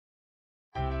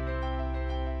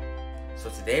So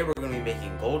today we're going to be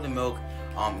making golden milk.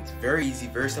 It's very easy,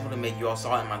 very simple to make. You all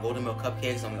saw it in my golden milk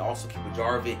cupcakes, and we also keep a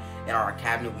jar of it in our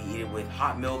cabinet. We eat it with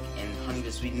hot milk and honey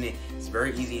to sweeten it. It's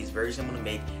very easy, it's very simple to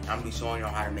make, and I'm going to be showing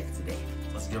y'all how to make it today.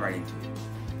 Let's get right into it.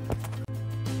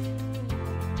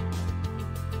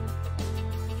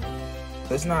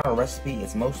 This is not a recipe,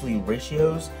 it's mostly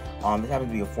ratios. This happens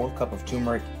to be a 4th cup of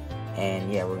turmeric,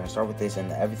 and yeah, we're going to start with this,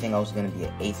 and everything else is going to be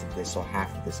an 1/8 of this, so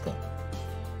half of this cup.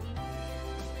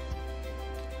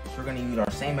 We're going to use our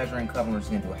same measuring cup, and we're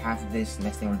just going to do half of this.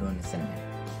 Next thing we're doing is cinnamon.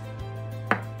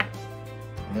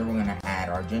 And then we're going to add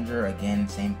our ginger, again,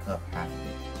 same cup, half of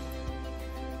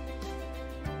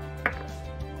it.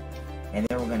 And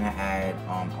then we're going to add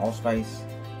allspice.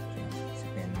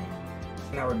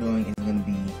 Now we're doing is going to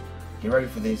be, get ready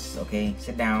for this, okay?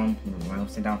 Sit down. We're going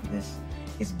to sit down for this.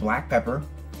 It's black pepper.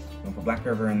 We're going to put black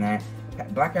pepper in that.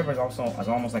 Black pepper is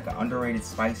almost like an underrated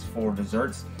spice for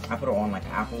desserts. I put it on like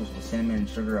apples with cinnamon and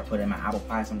sugar. I put it in my apple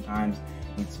pie sometimes.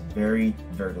 It's very,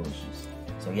 very delicious.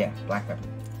 So yeah, black pepper.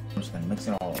 I'm just gonna mix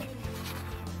it all up.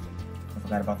 I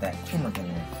forgot about that turmeric in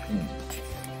there.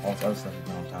 All this other stuff is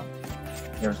on top.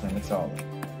 Here, we're just gonna mix it all up.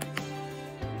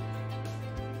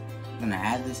 I'm gonna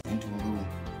add this into a little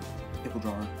pickle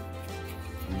jar.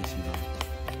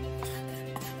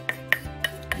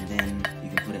 And then you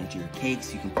can put it into your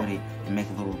cakes. You can put it and make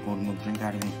a little golden milk drink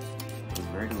out of it. It's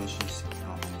very delicious.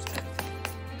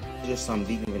 Just some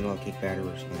vegan vanilla cake batter.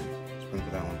 We're just gonna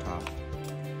sprinkle that on top.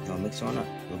 And we'll mix it on up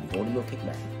with the golden milk cake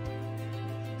batter.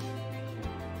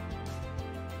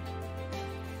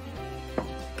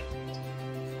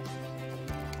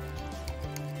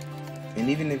 And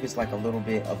even if it's like a little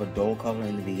bit of a dull color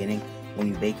in the beginning, when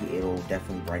you bake it, it'll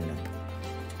definitely brighten up.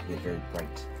 Get very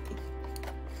bright.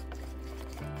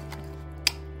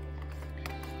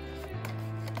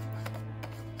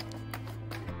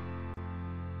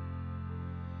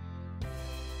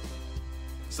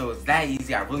 So it's that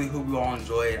easy. I really hope you all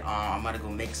enjoyed. I'm about to go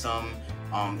make some.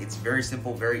 It's very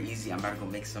simple, very easy. I'm about to go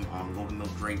make some golden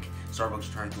milk drink.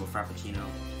 Starbucks turned to a frappuccino.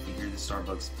 If you hear the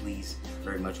Starbucks, please,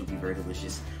 very much. It would be very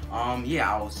delicious.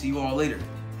 Yeah, I will see you all later.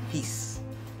 Peace.